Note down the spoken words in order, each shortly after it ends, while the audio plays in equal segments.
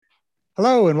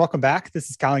Hello and welcome back. This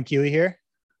is Colin Keeley here,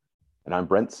 And I'm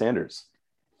Brent Sanders.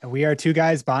 and we are two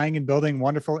guys buying and building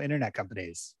wonderful internet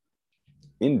companies.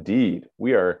 Indeed.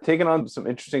 We are taking on some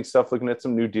interesting stuff, looking at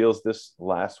some new deals this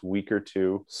last week or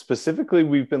two. Specifically,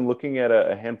 we've been looking at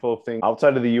a handful of things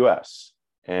outside of the US.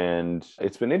 And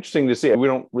it's been interesting to see. We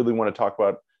don't really want to talk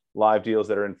about live deals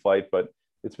that are in flight, but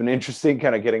it's been interesting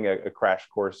kind of getting a crash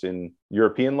course in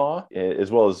European law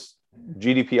as well as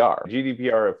GDPR.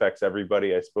 GDPR affects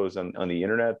everybody, I suppose, on the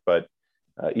internet, but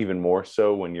even more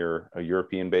so when you're a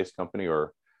European-based company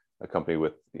or a company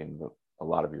with a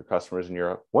lot of your customers in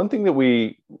Europe. One thing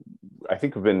that I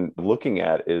think, have been looking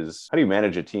at is how do you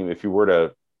manage a team if you were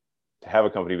to have a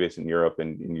company based in Europe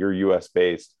and you're US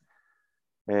based.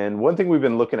 And one thing we've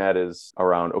been looking at is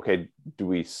around, okay, do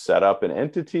we set up an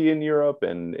entity in Europe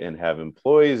and have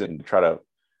employees and try to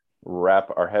wrap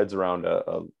our heads around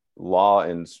a law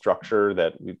and structure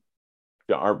that we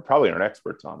aren't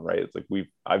experts on, right? It's like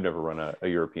I've never run a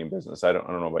European business. I don't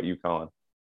know about you, Colin.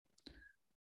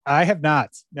 I have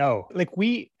not. No, like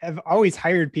we have always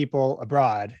hired people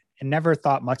abroad and never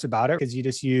thought much about it because you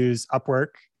just use Upwork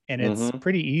and it's Mm-hmm.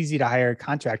 pretty easy to hire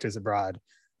contractors abroad.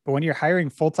 But when you're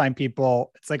hiring full-time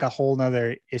people, it's like a whole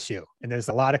nother issue. And there's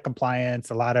a lot of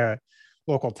compliance, a lot of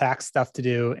local tax stuff to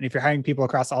do. And if you're hiring people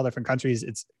across all different countries,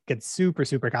 it gets super,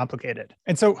 super complicated.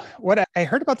 And so what I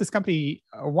heard about this company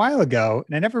a while ago,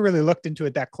 and I never really looked into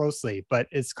it that closely, but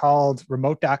it's called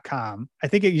remote.com. I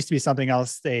think it used to be something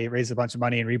else. They raised a bunch of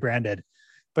money and rebranded,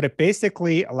 but it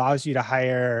basically allows you to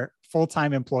hire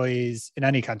full-time employees in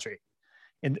any country.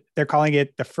 And they're calling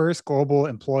it the first global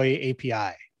employee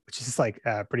API, which is like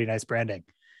pretty nice branding.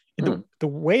 And the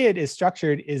way it is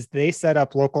structured is they set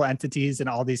up local entities in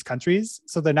all these countries.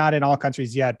 So they're not in all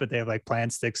countries yet, but they have like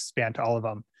plans to expand to all of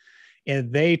them.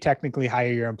 And they technically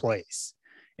hire your employees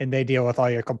and they deal with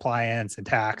all your compliance and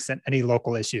tax and any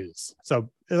local issues. So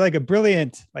they're like a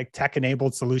brilliant, like tech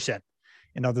enabled solution.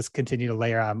 And they'll just continue to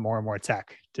layer on more and more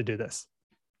tech to do this.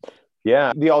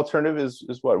 Yeah, the alternative is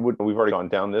what we've already gone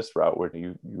down this route where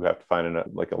you have to find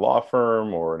like a law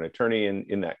firm or an attorney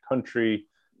in that country.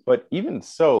 But even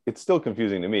so, it's still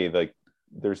confusing to me. Like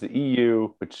there's the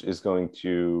EU, which is going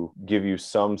to give you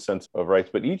some sense of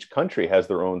rights, but each country has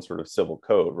their own sort of civil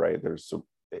code, right?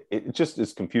 It just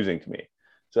is confusing to me.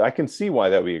 So I can see why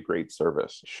that would be a great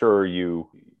service. Sure,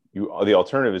 the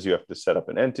alternative is you have to set up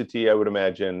an entity, I would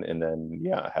imagine, and then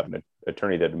have an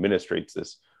attorney that administrates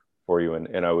this for you.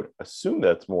 And I would assume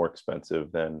that's more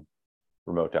expensive than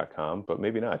remote.com, but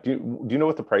maybe not. Do you know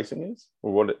what the pricing is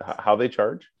or how they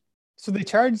charge? So they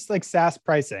charge like SaaS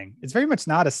pricing. It's very much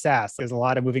not a SaaS. There's a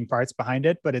lot of moving parts behind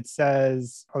it, but it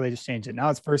says, oh, they just changed it.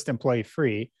 Now it's first employee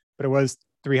free, but it was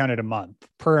 300 a month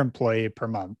per employee per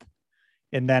month.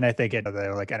 And then I think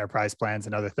they're like enterprise plans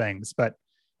and other things, but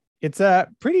it's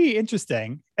pretty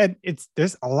interesting. And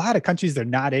there's a lot of countries they're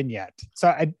not in yet.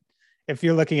 So if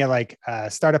you're looking at like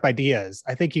startup ideas,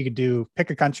 I think you could pick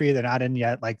a country they're not in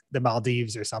yet, like the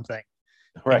Maldives or something.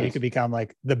 And you Right. could become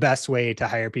like the best way to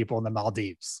hire people in the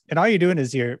Maldives. And all you're doing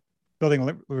is you're building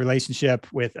a relationship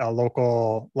with a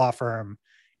local law firm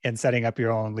and setting up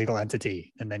your own legal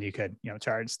entity. And then you could,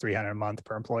 charge 300 a month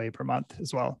per employee per month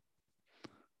as well.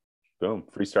 Boom.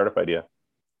 Free startup idea.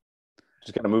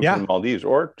 Just got to move to the Yeah, Maldives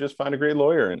or just find a great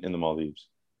lawyer in the Maldives.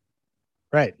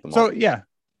 right. The So Maldives. yeah,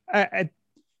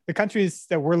 the countries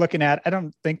that we're looking at, I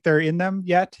don't think they're in them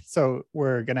yet. So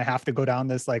we're going to have to go down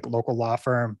this like local law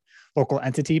firm, local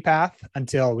entity path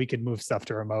until we can move stuff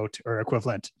to remote or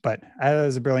equivalent. But that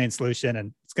is a brilliant solution.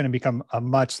 And it's going to become a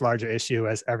much larger issue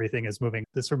as everything is moving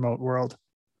this remote world.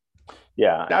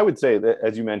 Yeah. I would say that,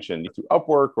 as you mentioned, through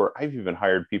Upwork, or I've even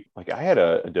hired people. Like I had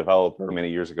a developer many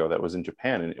years ago that was in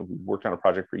Japan and we worked on a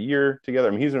project for a year together.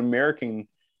 I mean, he's an American,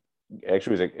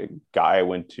 actually, he was a guy I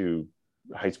went to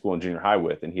high school and junior high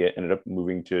with, and he ended up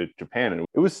moving to Japan. And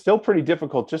it was still pretty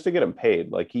difficult just to get him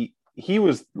paid. Like he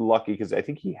was lucky because I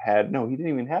think he didn't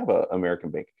even have an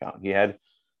American bank account. He had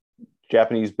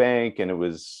Japanese bank, and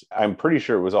I'm pretty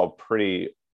sure it was all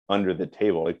pretty under the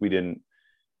table. Like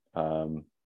um,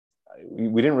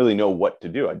 we didn't really know what to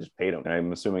do. I just paid him. And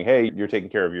I'm assuming, hey, you're taking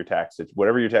care of your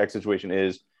whatever your tax situation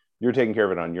is, you're taking care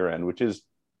of it on your end, which is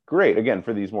great, again,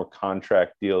 for these more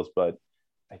contract deals. But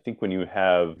I think when if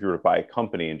you were to buy a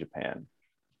company in Japan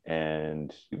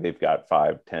and they've got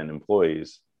 5, 10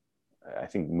 employees, I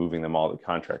think moving them all to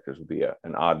contractors would be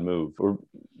an odd move, or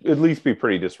at least be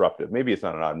pretty disruptive. Maybe it's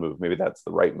not an odd move. Maybe that's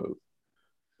the right move.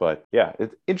 But yeah,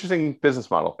 it's interesting business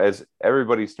model. As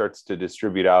everybody starts to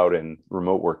distribute out and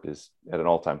remote work is at an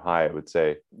all-time high, I would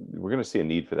say we're going to see a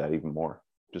need for that even more.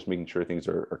 Just making sure things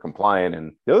are compliant.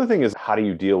 And the other thing is, how do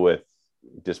you deal with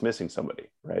dismissing somebody,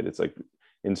 right? It's like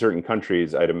in certain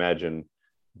countries, I'd imagine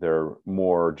they're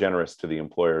more generous to the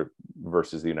employer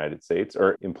versus the United States,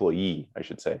 or employee, I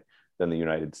should say, than the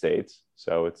United States.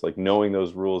 So it's like knowing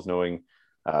those rules, knowing,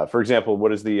 for example,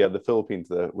 what is the Philippines,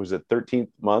 was it 13th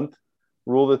month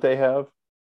rule that they have,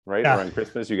 right? Yeah. Around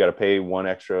Christmas, you got to pay one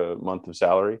extra month of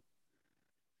salary.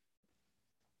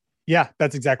 Yeah,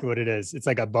 that's exactly what it is. It's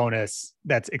like a bonus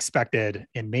that's expected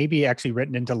and maybe actually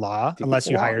written into law, unless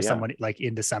you hire someone like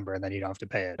in December and then you don't have to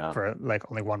pay it for like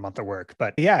only 1 month of work.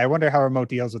 But yeah, I wonder how remote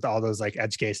deals with all those like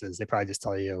edge cases. They probably just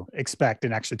tell you expect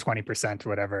an extra 20% or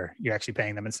whatever you're actually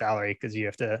paying them in salary because you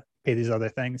have to pay these other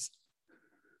things.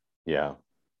 Yeah.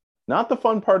 Not the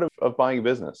fun part of buying a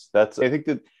business. I think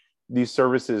that these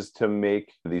services to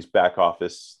make these back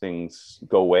office things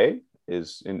go away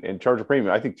is in charge of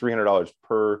premium. I think $300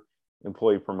 per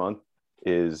employee per month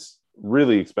is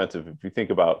really expensive if you think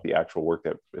about the actual work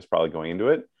that is probably going into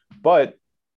it. But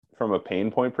from a pain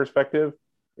point perspective,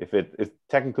 if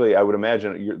technically, I would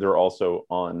imagine they're also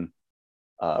on.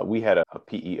 We had a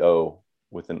PEO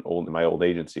with my old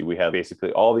agency. We had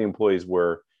basically all the employees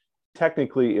were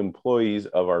technically employees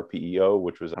of our PEO,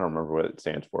 which was, I don't remember what it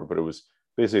stands for, but it was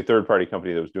basically a third-party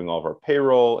company that was doing all of our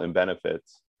payroll and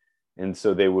benefits. And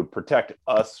so they would protect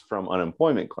us from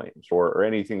unemployment claims or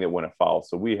anything that went afoul.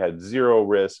 So we had zero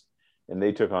risk, and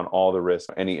they took on all the risk,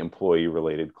 any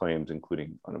employee-related claims,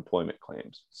 including unemployment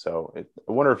claims. So I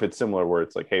wonder if it's similar where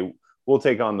it's like, hey, we'll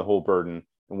take on the whole burden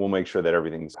and we'll make sure that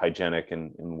everything's hygienic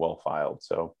and well filed.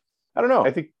 So I don't know.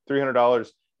 I think $300,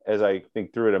 as I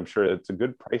think through it, I'm sure it's a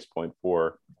good price point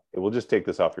for it. Will just take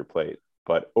this off your plate.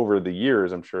 But over the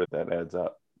years, I'm sure that adds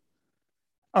up.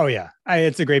 Oh yeah,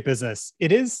 it's a great business.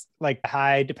 It is like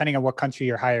high, depending on what country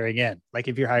you're hiring in. Like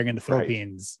if you're hiring in the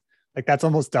Philippines, like that's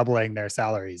almost doubling their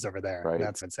salaries over there. Right.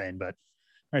 That's insane. But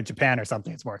in Japan or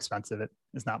something, it's more expensive. It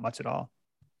is not much at all.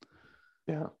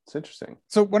 Yeah, it's interesting.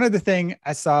 So one other thing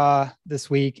I saw this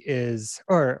week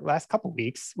or last couple of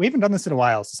weeks, we haven't done this in a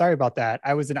while. So sorry about that.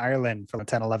 I was in Ireland for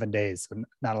 10, 11 days. So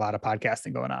not a lot of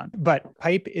podcasting going on. But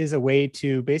Pipe is a way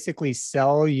to basically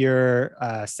sell your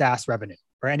SaaS revenue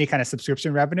or any kind of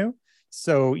subscription revenue.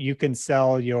 So you can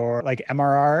sell your like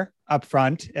MRR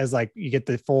upfront as like you get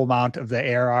the full amount of the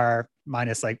ARR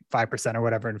minus like 5% or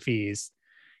whatever in fees.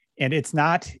 And it's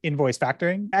not invoice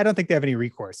factoring. I don't think they have any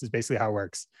recourse is basically how it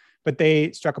works. But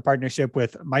they struck a partnership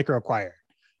with MicroAcquire.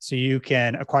 So you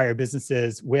can acquire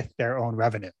businesses with their own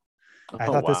revenue. I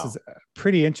thought this is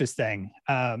pretty interesting.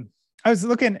 I was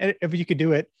looking at if you could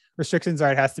do it. Restrictions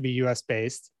are it has to be US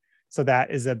based. So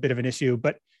that is a bit of an issue.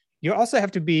 But you also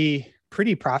have to be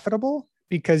pretty profitable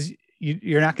because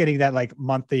you're not getting that like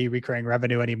monthly recurring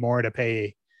revenue anymore to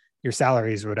pay your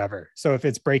salaries or whatever. So if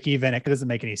it's break even, it doesn't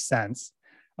make any sense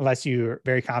unless you're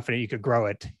very confident you could grow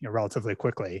it relatively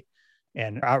quickly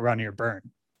and outrun your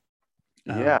burn.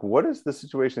 Yeah. What is the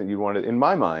situation that you wanted? In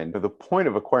my mind, the point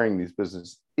of acquiring these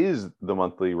businesses is the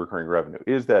monthly recurring revenue,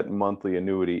 is that monthly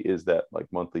annuity, is that like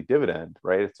monthly dividend,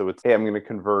 right? So it's, hey, I'm going to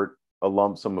convert a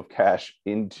lump sum of cash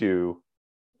into,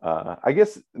 I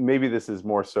guess maybe this is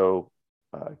more so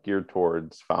geared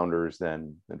towards founders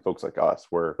than folks like us,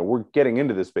 where we're getting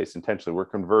into this space intentionally. We're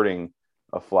converting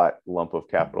a flat lump of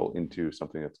capital into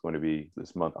something that's going to be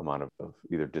this month amount of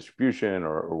either distribution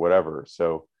or whatever.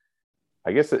 So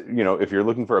I guess, if you're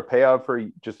looking for a payout for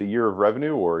just a year of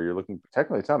revenue, or you're looking,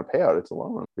 technically it's not a payout, it's a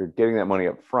loan. You're getting that money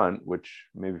up front, which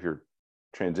maybe if you're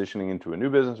transitioning into a new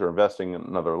business or investing in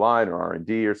another line or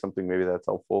R&D or something, maybe that's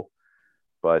helpful.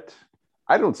 But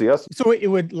I don't see us. So it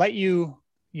would let you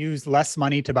use less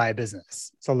money to buy a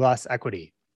business. So less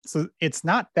equity. So it's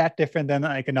not that different than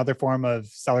like another form of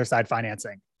seller side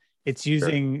financing. It's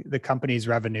using the company's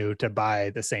revenue to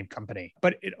buy the same company,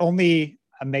 but it only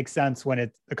makes sense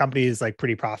when the company is like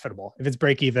pretty profitable. If it's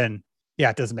break even,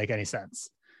 it doesn't make any sense,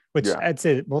 which I'd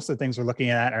say most of the things we're looking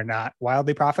at are not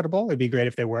wildly profitable. It'd be great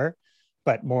if they were,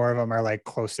 but more of them are like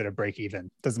closer to break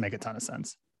even. Doesn't make a ton of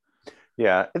sense.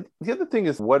 Yeah. The other thing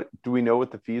is, what do we know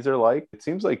what the fees are like? It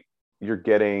seems like you're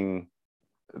getting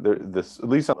this, at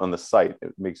least on the site,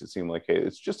 it makes it seem like, hey,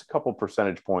 it's just a couple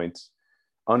percentage points,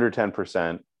 under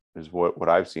 10% is what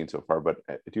I've seen so far. But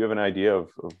do you have an idea of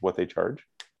what they charge?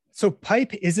 So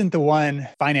Pipe isn't the one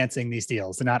financing these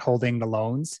deals. They're not holding the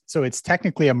loans. So it's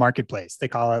technically a marketplace. They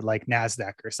call it like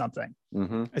NASDAQ or something.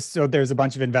 Mm-hmm. So there's a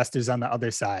bunch of investors on the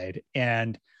other side.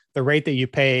 And the rate that you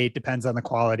pay depends on the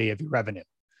quality of your revenue.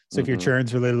 So if your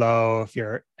churn's really low, if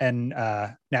your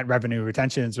net revenue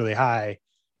retention is really high,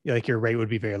 like your rate would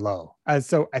be very low.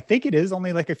 So I think it is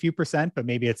only like a few percent, but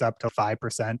maybe it's up to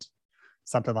 5%,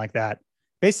 something like that.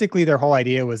 Basically, their whole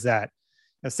idea was that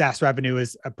SaaS revenue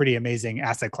is a pretty amazing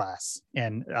asset class,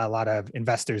 and a lot of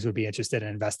investors would be interested in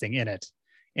investing in it.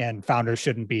 and founders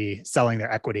shouldn't be selling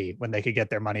their equity when they could get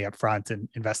their money up front and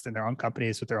invest in their own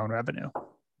companies with their own revenue.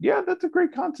 Yeah, that's a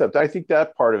great concept. I think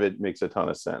that part of it makes a ton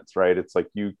of sense, right? It's like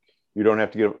you don't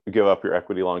have to give up your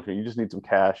equity long term. You just need some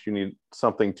cash. You need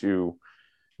something to,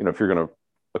 if you're going to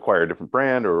acquire a different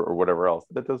brand or whatever else,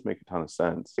 that does make a ton of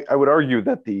sense. I would argue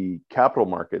that the capital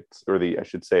markets, or I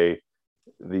should say,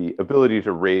 the ability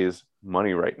to raise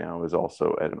money right now is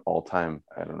also at an all-time,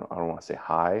 I don't want to say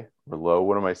high or low.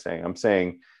 What am I saying? I'm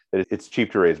saying that it's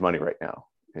cheap to raise money right now.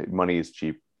 Money is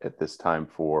cheap at this time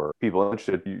for people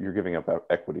interested. You're giving up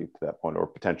equity to that point, or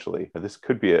potentially this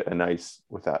could be a nice,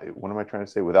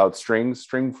 without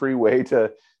string-free way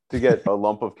to get a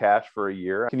lump of cash for a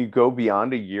year. Can you go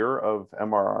beyond a year of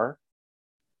MRR?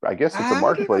 I guess it's a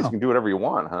marketplace. You can do whatever you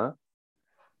want, huh?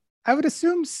 I would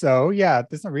assume so. Yeah.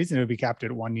 There's no reason it would be capped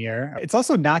at 1 year. It's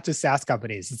also not just SaaS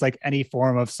companies. It's like any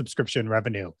form of subscription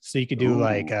revenue. So you could do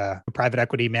like private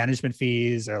equity management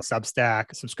fees or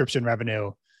Substack subscription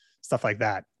revenue, stuff like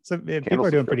that. So people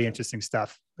are doing pretty interesting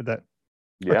stuff with it.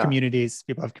 Yeah. Or communities.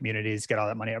 People have communities, get all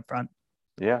that money up front.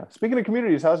 Yeah. Speaking of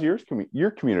communities, how's your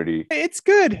community? It's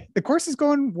good. The course is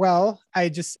going well. I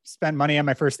just spent money on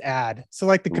my first ad. So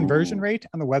like the conversion rate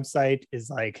on the website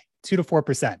is like 2 to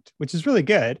 4%, which is really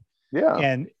good. Yeah.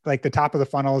 And like the top of the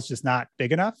funnel is just not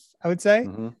big enough, I would say.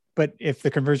 Mm-hmm. But if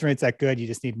the conversion rate's that good, you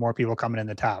just need more people coming in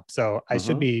the top. So I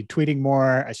should be tweeting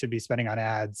more. I should be spending on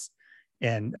ads.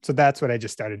 And so that's what I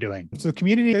just started doing. So the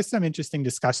community, there's some interesting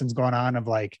discussions going on of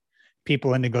like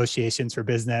people in negotiations for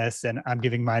business, and I'm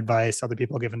giving my advice, other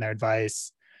people giving their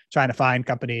advice, trying to find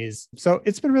companies. So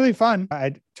it's been really fun.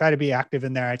 I try to be active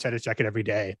in there. I try to check it every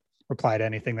day, reply to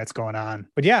anything that's going on.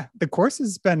 But yeah, the course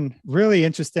has been really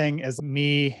interesting as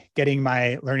me getting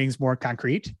my learnings more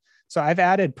concrete. So I've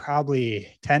added probably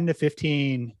 10 to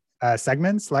 15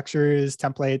 segments, lectures,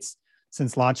 templates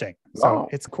since launching. So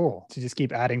It's cool to just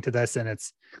keep adding to this, and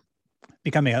it's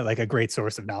becoming a great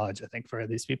source of knowledge, I think, for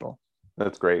these people.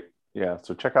 That's great. Yeah.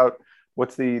 So check out,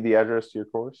 what's the address to your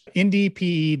course?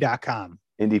 IndiePE.com.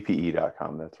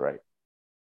 IndiePE.com. That's right.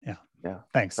 Yeah.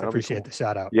 Thanks. I appreciate the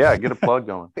shout out. Yeah. Get a plug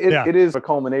going. It is a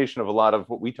culmination of a lot of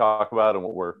what we talk about and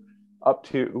what we're up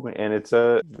to. And it's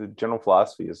the general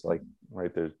philosophy is like,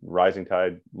 right, there's rising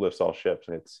tide lifts all ships.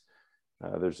 And it's,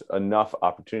 there's enough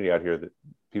opportunity out here that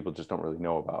people just don't really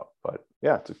know about. But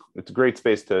yeah, it's a great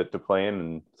space to play in,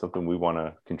 and something we want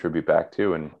to contribute back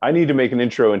to. And I need to make an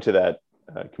intro into that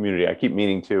community. I keep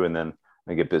meaning to, and then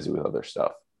I get busy with other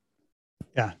stuff.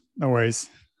 Yeah, no worries.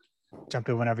 Jump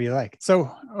in whenever you like. So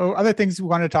other things we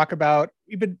want to talk about,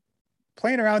 we've been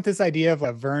playing around with this idea of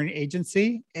a Vern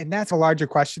agency. And that's a larger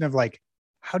question of like,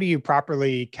 how do you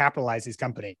properly capitalize these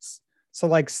companies? So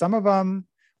like some of them,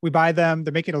 we buy them,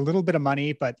 they're making a little bit of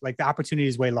money, but like the opportunity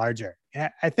is way larger. And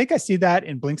I think I see that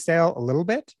in Blinksale a little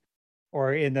bit,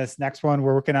 or in this next one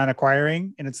we're working on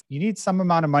acquiring. And you need some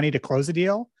amount of money to close a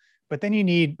deal, but then you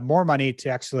need more money to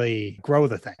actually grow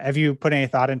the thing. Have you put any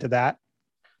thought into that?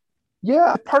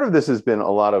 Yeah, part of this has been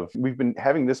we've been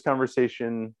having this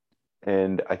conversation,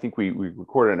 and I think we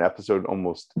recorded an episode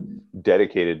almost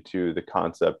dedicated to the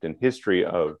concept and history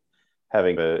of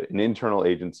having an internal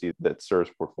agency that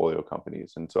serves portfolio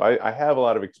companies. And so I have a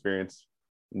lot of experience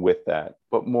with that,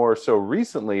 but more so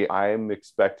recently, I'm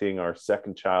expecting our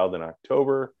second child in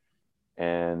October.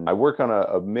 And I work on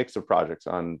a mix of projects,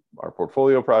 on our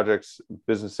portfolio projects,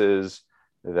 businesses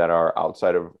that are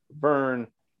outside of Vern,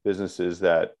 businesses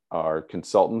that are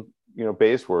consultant,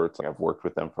 based, where it's like I've worked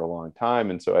with them for a long time.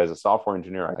 And so as a software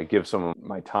engineer, I give some of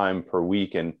my time per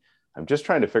week, and I'm just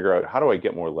trying to figure out, how do I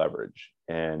get more leverage?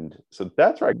 And so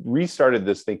that's where I restarted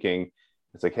this thinking.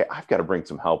 It's like, hey, I've got to bring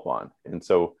some help on. And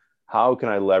so how can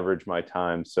I leverage my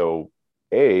time so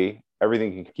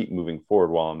everything can keep moving forward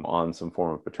while I'm on some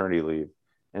form of paternity leave,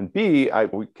 and B,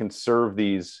 we can serve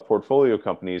these portfolio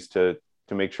companies to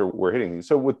make sure we're hitting these.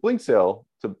 So with Blinksale,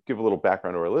 to give a little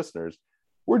background to our listeners,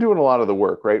 we're doing a lot of the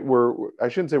work, right? I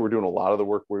shouldn't say we're doing a lot of the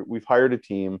work. We've hired a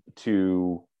team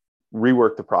to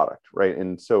rework the product, right?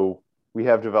 And so we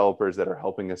have developers that are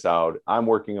helping us out. I'm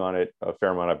working on it a fair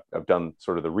amount. I've done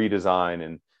sort of the redesign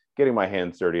and getting my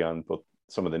hands dirty on both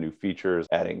some of the new features,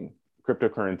 adding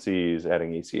cryptocurrencies,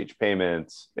 adding ACH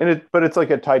payments, but it's like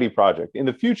a tidy project. In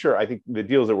the future, I think the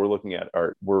deals that we're looking at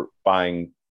we're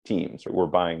buying teams, or we're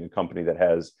buying a company that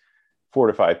has 4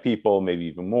 to 5 people, maybe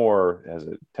even more, as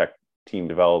a tech team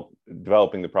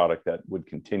developing the product that would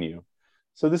continue.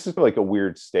 So this is like a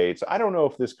weird state. So I don't know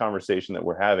if this conversation that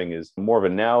we're having is more of a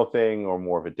now thing or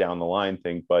more of a down the line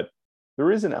thing, but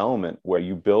there is an element where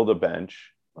you build a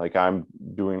bench, like I'm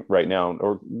doing right now,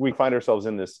 or we find ourselves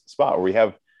in this spot where we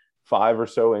have 5 or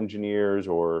so engineers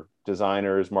or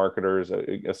designers, marketers,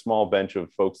 a small bench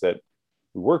of folks that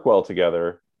we work well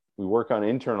together. We work on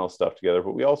internal stuff together,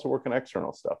 but we also work on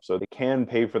external stuff. So they can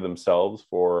pay for themselves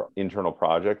for internal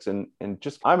projects. And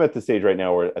just, I'm at the stage right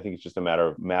now where I think it's just a matter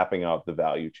of mapping out the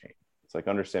value chain. It's like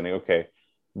understanding, okay,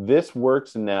 this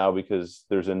works now because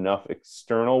there's enough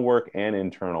external work and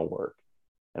internal work.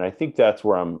 And I think that's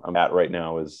where I'm at right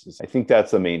now is I think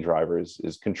that's the main driver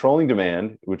is controlling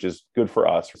demand, which is good for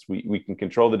us. We can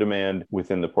control the demand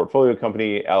within the portfolio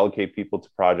company, allocate people to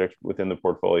projects within the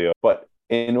portfolio. But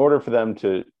in order for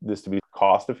this to be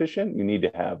cost efficient, you need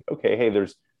to have, okay, hey,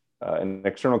 there's an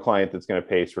external client that's going to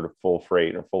pay sort of full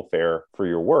freight or full fare for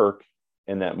your work,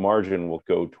 and that margin will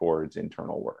go towards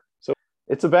internal work. So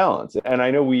it's a balance. And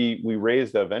I know we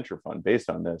raised a venture fund based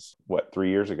on this, 3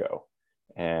 years ago.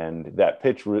 And that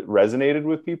pitch resonated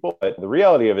with people. But the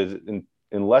reality of it is,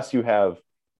 unless you have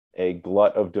a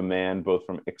glut of demand, both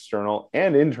from external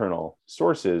and internal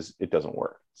sources, it doesn't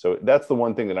work. So that's the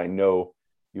one thing that I know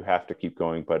you have to keep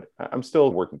going, but I'm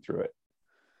still working through it.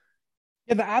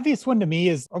 Yeah, the obvious one to me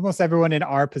is almost everyone in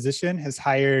our position has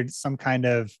hired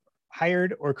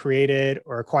or created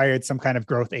or acquired some kind of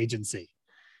growth agency.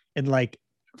 And like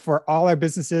for all our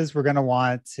businesses, we're going to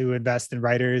want to invest in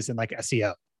writers and like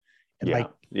SEO. And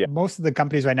most of the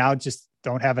companies right now just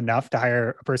don't have enough to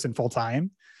hire a person full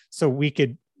time. So we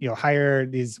could, hire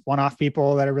these one-off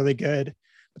people that are really good,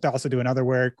 but they're also doing other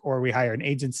work, or we hire an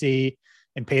agency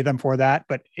and pay them for that.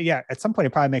 But yeah, at some point, it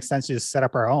probably makes sense to just set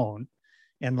up our own.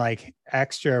 And like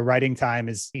extra writing time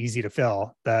is easy to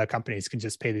fill. The companies can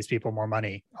just pay these people more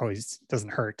money. Always doesn't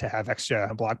hurt to have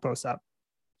extra blog posts up.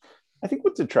 I think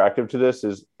what's attractive to this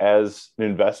is, as an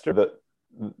investor, that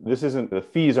the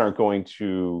fees aren't going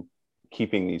to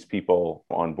keeping these people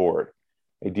on board.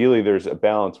 Ideally, there's a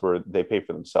balance where they pay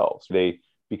for themselves.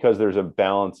 Because there's a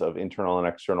balance of internal and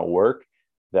external work,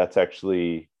 that's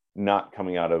actually not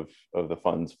coming out of the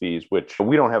fund's fees, which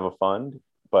we don't have a fund,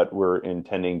 but we're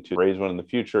intending to raise one in the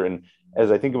future. And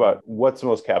as I think about what's the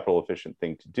most capital efficient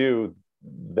thing to do,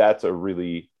 that's a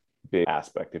really big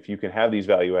aspect. If you can have these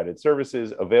value-added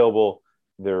services available,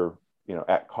 they're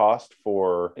at cost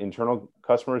for internal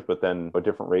customers, but then a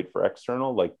different rate for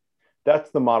external, like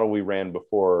that's the model we ran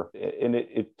before. And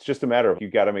it's just a matter of, you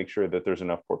got to make sure that there's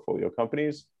enough portfolio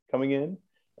companies coming in,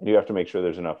 and you have to make sure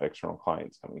there's enough external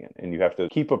clients coming in, and you have to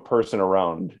keep a person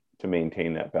around to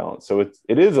maintain that balance. So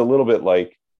it is a little bit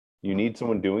like you need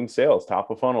someone doing sales, top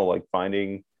of funnel, like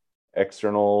finding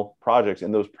external projects,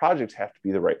 and those projects have to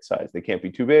be the right size. They can't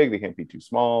be too big, they can't be too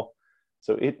small.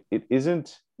 So it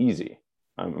isn't easy.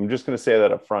 I'm just going to say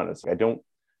that up front. It's like,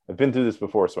 I've been through this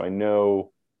before, so I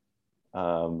know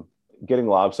getting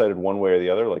lopsided one way or the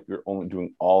other, like you're only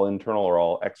doing all internal or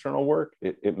all external work,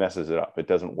 it messes it up. It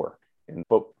doesn't work.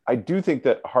 But I do think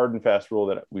that hard and fast rule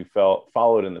that we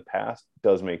followed in the past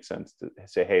does make sense to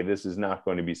say, hey, this is not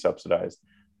going to be subsidized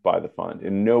by the fund.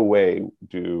 In no way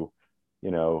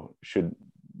should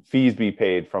fees be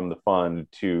paid from the fund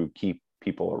to keep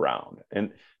people around.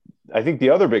 And I think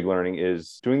the other big learning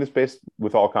is doing this based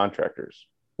with all contractors,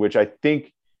 which I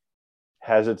think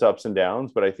has its ups and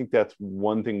downs, but I think that's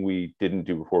one thing we didn't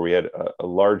do before. We had a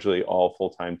largely all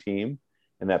full-time team,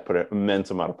 and that put an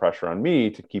immense amount of pressure on me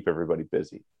to keep everybody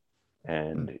busy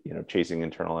and chasing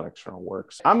internal and external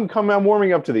works. I'm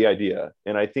warming up to the idea,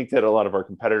 and I think that a lot of our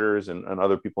competitors and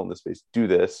other people in this space do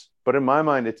this. But in my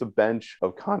mind, it's a bench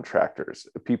of contractors,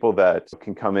 people that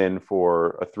can come in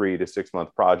for a 3 to 6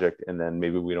 month project, and then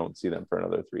maybe we don't see them for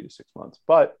another 3 to 6 months.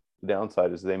 But the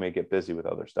downside is they may get busy with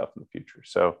other stuff in the future.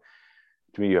 So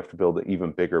to me, you have to build an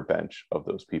even bigger bench of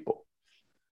those people.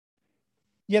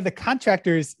 Yeah, the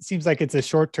contractors seems like it's a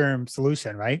short-term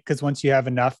solution, right? Because once you have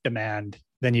enough demand,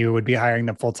 then you would be hiring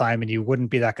them full-time, and you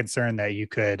wouldn't be that concerned that you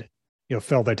could,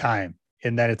 fill their time.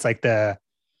 And then it's like the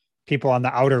people on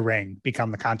the outer ring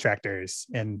become the contractors,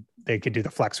 and they could do the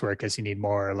flex work as you need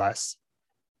more or less,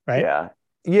 right?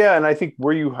 Yeah. And I think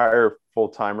where you hire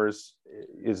full-timers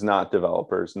is not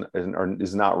developers, or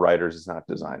is not writers, is not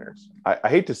designers. I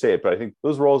hate to say it, but I think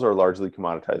those roles are largely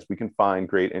commoditized. We can find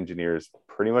great engineers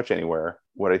pretty much anywhere.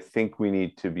 What I think we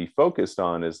need to be focused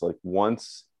on is like,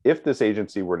 if this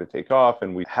agency were to take off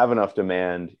and we have enough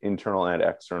demand, internal and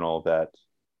external, that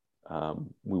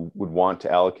we would want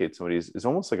to allocate somebody is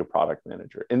almost like a product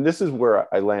manager. And this is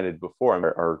where I landed before.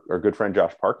 Our good friend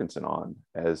Josh Parkinson on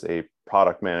as a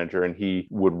product manager, and he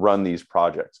would run these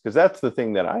projects, because that's the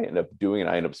thing that I end up doing and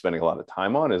I end up spending a lot of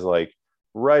time on, is like,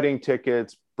 writing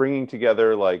tickets, bringing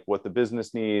together like what the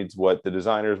business needs, what the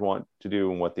designers want to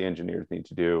do, and what the engineers need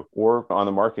to do. Or on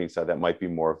the marketing side, that might be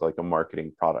more of like a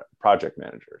marketing project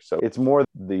manager. So it's more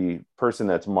the person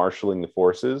that's marshaling the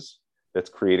forces, that's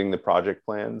creating the project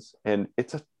plans. And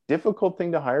it's a difficult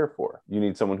thing to hire for. You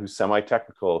need someone who's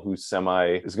semi-technical, who's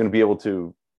is going to be able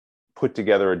to put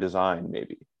together a design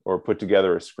maybe, or put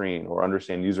together a screen, or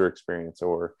understand user experience,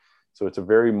 or so it's a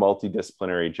very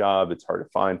multidisciplinary job. It's hard to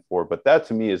find for, but that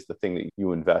to me is the thing that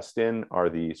you invest in, are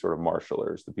the sort of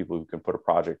marshalers, the people who can put a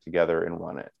project together and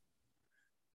run it.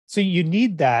 So you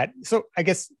need that. So I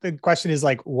guess the question is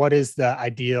like, what is the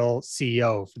ideal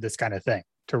CEO for this kind of thing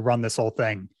to run this whole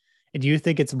thing? And do you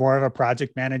think it's more of a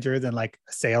project manager than like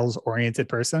a sales oriented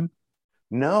person?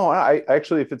 No, I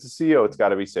actually, if it's a CEO, it's got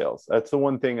to be sales. That's the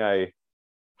one thing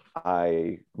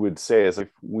I would say is, if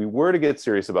we were to get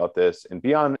serious about this and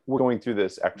beyond, we're going through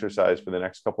this exercise for the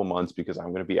next couple months because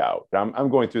I'm going to be out. I'm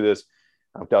going through this.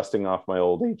 I'm dusting off my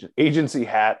old agency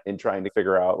hat and trying to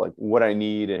figure out like what I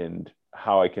need and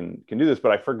how I can do this.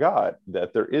 But I forgot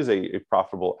that there is a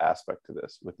profitable aspect to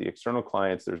this. With the external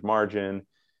clients, there's margin.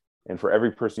 And for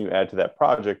every person you add to that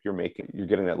project, you're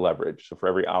getting that leverage. So for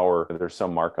every hour, there's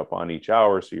some markup on each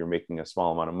hour. So you're making a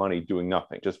small amount of money doing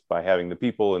nothing, just by having the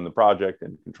people in the project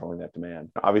and controlling that demand.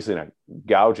 Obviously not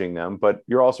gouging them, but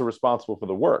you're also responsible for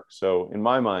the work. So in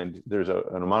my mind, there's an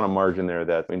amount of margin there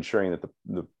that ensuring that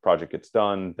the project gets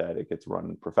done, that it gets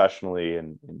run professionally,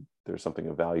 and there's something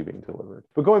of value being delivered.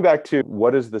 But going back to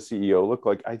what does the CEO look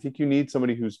like? I think you need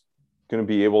somebody who's going to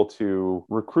be able to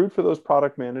recruit for those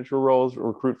product manager roles,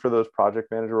 recruit for those project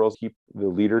manager roles, keep the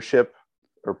leadership,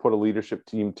 or put a leadership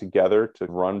team together to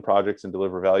run projects and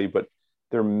deliver value. But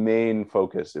their main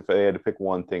focus, if they had to pick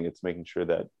one thing, it's making sure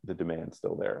that the demand's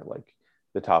still there. Like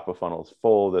the top of funnel is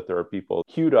full, that there are people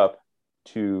queued up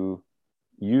to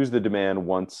use the demand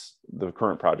once the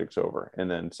current project's over, and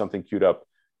then something queued up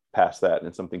past that,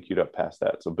 and something queued up past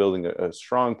that. So building a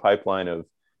strong pipeline of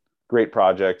great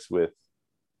projects with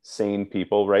sane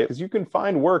people, right? Because you can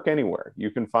find work anywhere.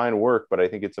 You can find work, but I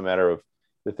think it's a matter of,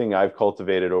 the thing I've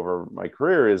cultivated over my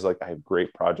career is like, I have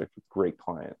great projects with great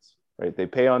clients, right? They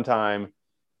pay on time,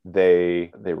 they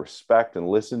respect and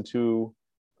listen to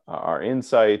our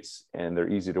insights, and they're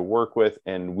easy to work with,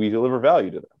 and we deliver value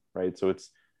to them, right? So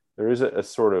there is a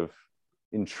sort of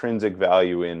intrinsic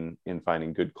value in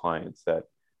finding good clients that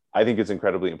I think is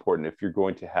incredibly important if you're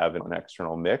going to have an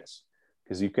external mix,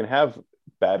 because you can have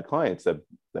bad clients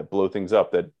that blow things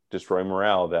up, that destroy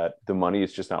morale, that the money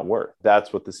is just not worth.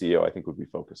 That's what the CEO, I think, would be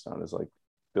focused on, is like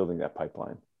building that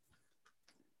pipeline.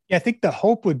 Yeah, I think the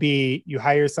hope would be you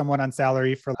hire someone on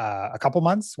salary for a couple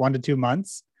months, 1 to 2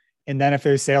 months. And then if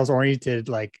they're sales oriented,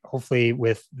 like hopefully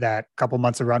with that couple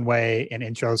months of runway and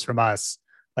intros from us,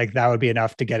 like that would be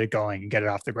enough to get it going and get it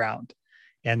off the ground.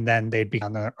 And then they'd be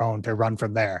on their own to run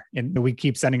from there. And we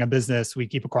keep sending a business, we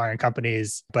keep acquiring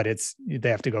companies, but they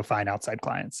have to go find outside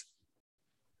clients.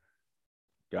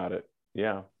 Got it.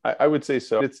 Yeah, I would say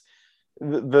so. It's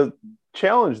the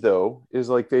challenge though, is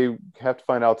like they have to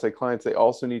find outside clients. They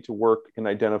also need to work and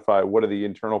identify what are the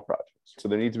internal projects. So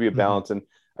there needs to be a balance. And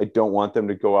I don't want them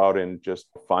to go out and just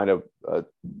find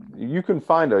you can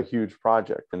find a huge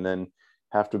project and then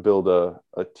have to build a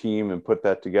team and put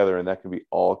that together. And that can be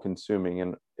all consuming.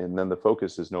 And then the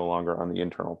focus is no longer on the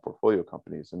internal portfolio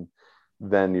companies. And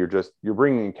then you're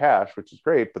bringing in cash, which is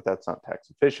great, but that's not tax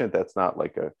efficient. That's not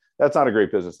a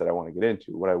great business that I want to get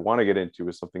into. What I want to get into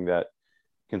is something that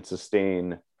can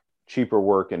sustain cheaper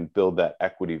work and build that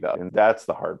equity value. And that's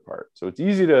the hard part. So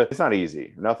it's not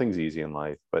easy. Nothing's easy in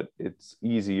life, but it's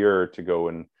easier to go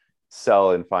and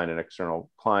sell and find an external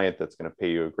client that's going to pay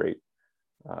you a great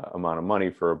amount of money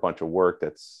for a bunch of work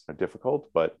that's difficult.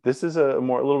 But this is a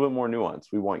little bit more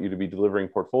nuanced. We want you to be delivering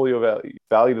portfolio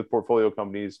value to portfolio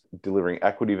companies, delivering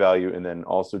equity value, and then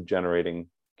also generating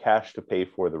cash to pay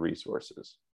for the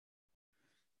resources.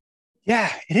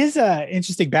 Yeah, it is an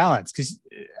interesting balance, because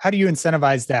how do you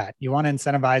incentivize that? You want to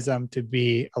incentivize them to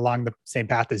be along the same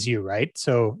path as you, right?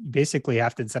 So you basically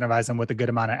have to incentivize them with a good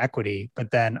amount of equity,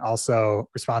 but then also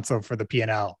responsible for the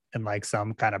P&L and like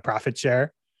some kind of profit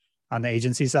share on the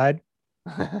agency side.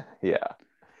 Yeah,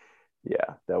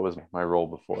 that was my role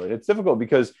before. It's difficult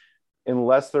because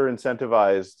unless they're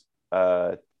incentivized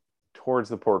towards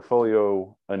the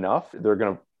portfolio enough, they're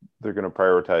going to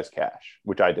prioritize cash,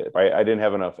 which I did. Right? I didn't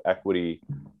have enough equity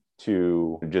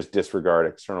to just disregard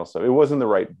external stuff. It wasn't the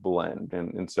right blend.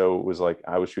 And so it was like,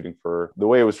 I was shooting for, the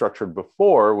way it was structured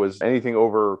before was anything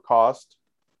over cost,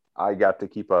 I got to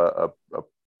keep a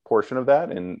portion of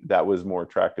that. And that was more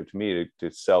attractive to me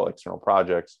to sell external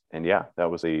projects. And yeah, that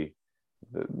was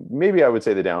maybe I would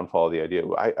say the downfall of the idea.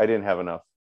 I didn't have enough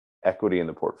equity in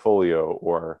the portfolio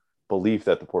or belief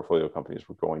that the portfolio companies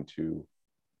were going to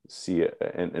see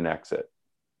an exit.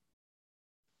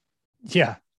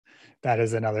 Yeah, that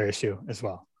is another issue as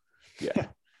well. Yeah.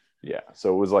 Yeah.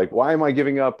 So it was like, why am I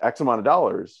giving up X amount of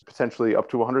dollars, potentially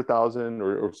up to 100,000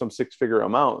 or some 6-figure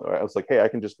amount? I was like, hey, I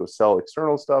can just go sell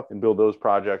external stuff and build those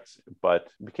projects. But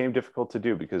it became difficult to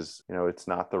do because, it's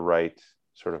not the right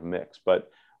sort of mix.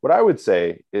 But what I would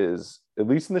say is, at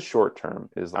least in the short term,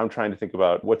 is I'm trying to think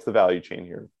about what's the value chain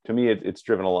here. To me, it's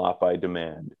driven a lot by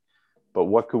demand. But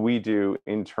what could we do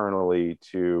internally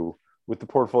with the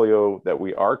portfolio that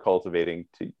we are cultivating,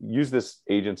 to use this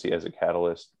agency as a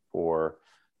catalyst for,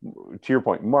 to your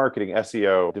point, marketing,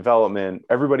 SEO, development?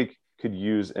 Everybody could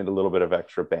use a little bit of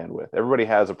extra bandwidth. Everybody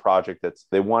has a project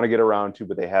they want to get around to,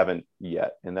 but they haven't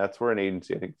yet. And that's where an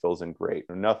agency, I think, fills in great.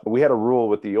 We had a rule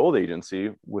with the old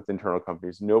agency with internal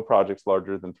companies: no projects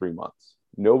larger than 3 months.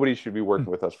 Nobody should be working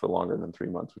with us for longer than 3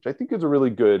 months, which I think is a really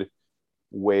good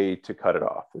way to cut it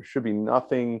off. There should be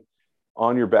nothing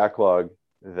on your backlog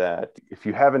that, if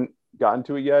you haven't gotten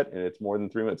to it yet and it's more than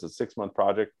 3 months, it's a 6-month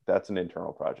project, that's an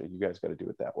internal project. You guys got to do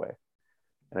it that way.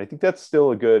 And I think that's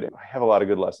still I have a lot of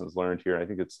good lessons learned here. And I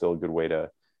think it's still a good way to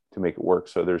make it work.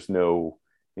 So there's no,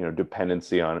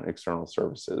 dependency on external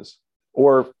services.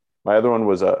 Or my other one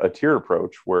was a tiered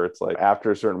approach, where it's like,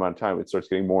 after a certain amount of time, it starts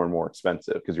getting more and more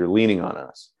expensive because you're leaning on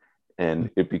us, and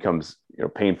it becomes,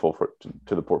 painful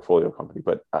to the portfolio company.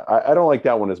 But I don't like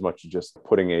that one as much as just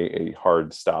putting a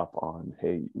hard stop on,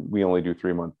 hey, we only do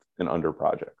 3-month and under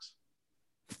projects.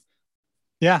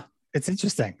 Yeah. It's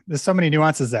interesting. There's so many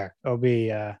nuances there.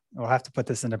 We'll have to put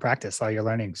this into practice, all your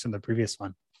learnings from the previous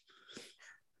one.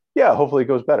 Yeah, hopefully it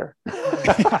goes better.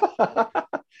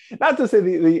 Not to say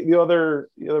the other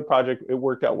project, it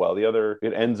worked out well.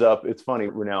 It ends up, it's funny,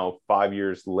 we're now 5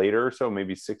 years later, so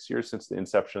maybe 6 years since the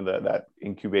inception of that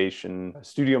incubation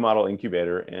studio model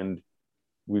incubator. And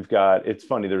it's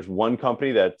funny, there's one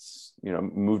company that's,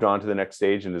 moved on to the next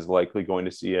stage and is likely going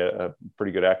to see a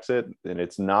pretty good exit. And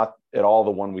it's not at all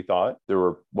the one we thought. There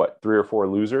were 3 or 4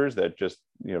 losers that just,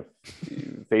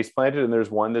 face planted, and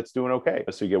there's one that's doing okay.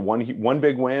 So you get one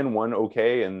big win, one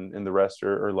okay, and the rest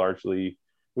are largely,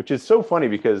 which is so funny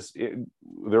because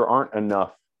there aren't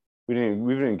enough. We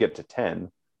didn't get to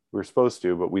 10. We were supposed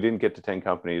to, but we didn't get to 10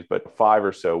 companies, but 5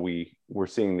 or so, we're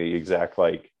seeing the exact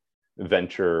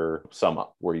venture sum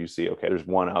up, where you see, okay, there's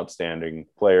one outstanding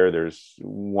player, there's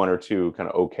 1 or 2 kind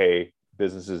of okay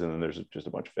businesses, and then there's just a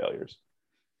bunch of failures.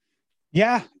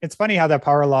 Yeah, it's funny how that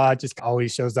power law just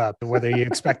always shows up, whether you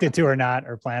expect it to or not,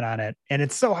 or plan on it. And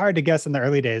it's so hard to guess in the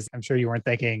early days. I'm sure you weren't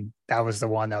thinking that was the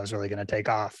one that was really going to take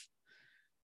off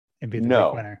and be the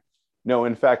big winner. No,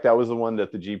 in fact, that was the one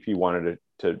that the GP wanted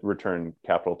to return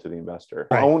capital to the investor.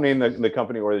 Right. I won't name the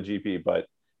company or the GP, but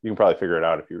you can probably figure it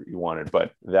out if you wanted.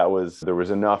 But there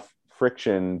was enough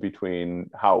friction between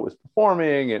how it was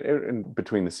performing and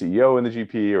between the CEO and the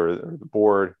GP or the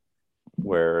board,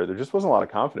 where there just wasn't a lot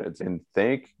of confidence. And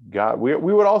thank God, we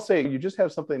would all say, you just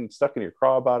have something stuck in your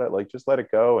craw about it, just let it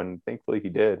go. And thankfully he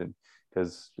did, and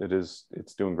because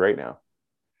it's doing great now.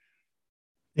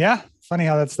 Yeah, funny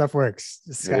how that stuff works.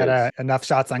 Just got enough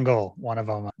shots on goal. One of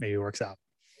them maybe works out.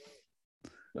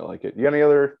 I like it. You got any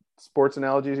other sports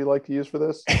analogies you like to use for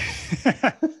this?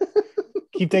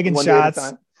 Keep taking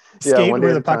shots. Skate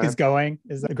where the puck is going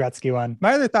is the Gretzky one.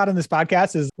 My other thought on this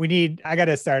podcast is I got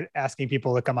to start asking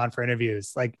people to come on for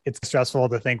interviews. It's stressful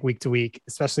to think week to week,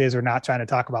 especially as we're not trying to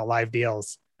talk about live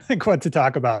deals, what to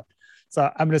talk about. So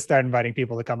I'm going to start inviting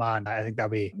people to come on. I think that'll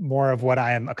be more of what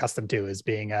I am accustomed to, is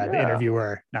being the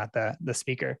interviewer, not the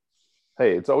speaker.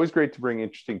 Hey, it's always great to bring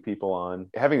interesting people on.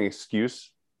 Having an excuse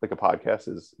like a podcast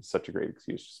is such a great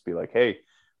excuse. Just be like, hey,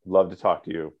 love to talk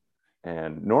to you.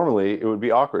 And normally it would be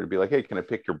awkward to be like, hey, can I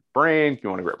pick your brain? Do you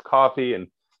want to grab coffee? And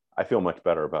I feel much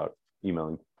better about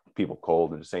emailing people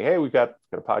cold and just saying, hey, we've got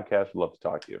a podcast. We'd love to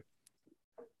talk to you.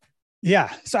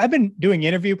 Yeah. So I've been doing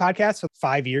interview podcasts for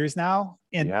 5 years now.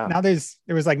 And now there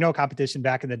was no competition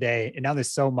back in the day. And now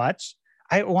there's so much.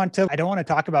 I don't want to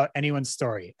talk about anyone's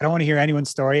story. I don't want to hear anyone's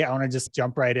story. I want to just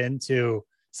jump right into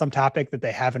some topic that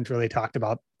they haven't really talked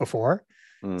about before.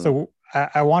 So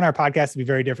I want our podcast to be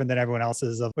very different than everyone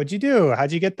else's. Of what'd you do?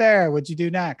 How'd you get there? What'd you do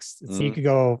next? So you could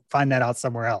go find that out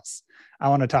somewhere else. I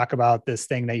want to talk about this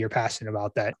thing that you're passionate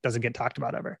about that doesn't get talked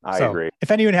about ever. I agree.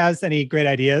 If anyone has any great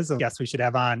ideas of guests we should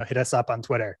have on, hit us up on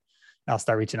Twitter. I'll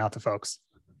start reaching out to folks.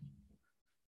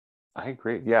 I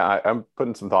agree. Yeah, I'm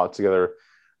putting some thoughts together.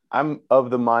 I'm of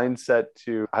the mindset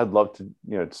I'd love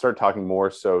to, start talking more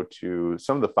so to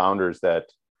some of the founders that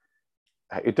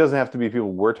it doesn't have to be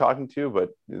people we're talking to, but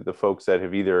the folks that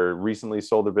have either recently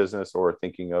sold their business or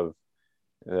thinking of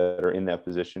that are in that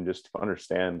position, just to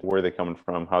understand where they're coming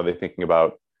from, how they're thinking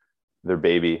about their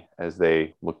baby as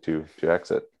they look to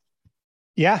exit.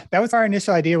 Yeah, that was our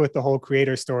initial idea with the whole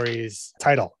Creator Stories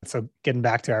title. So getting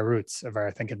back to our roots of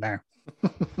our thinking there.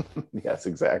 Yes,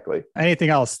 exactly. Anything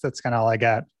else? That's kind of all I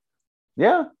got.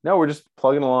 Yeah, no, we're just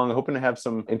plugging along, hoping to have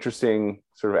some interesting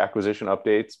sort of acquisition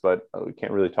updates, but we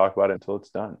can't really talk about it until it's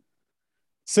done.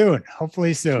 Soon,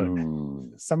 hopefully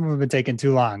soon. Some of them have been taking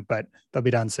too long, but they'll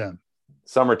be done soon.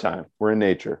 Summertime. We're in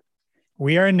nature.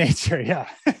 We are in nature. Yeah.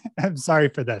 I'm sorry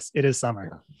for this. It is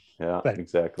summer. Yeah,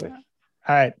 exactly.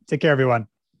 All right. Take care, everyone.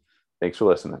 Thanks for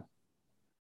listening.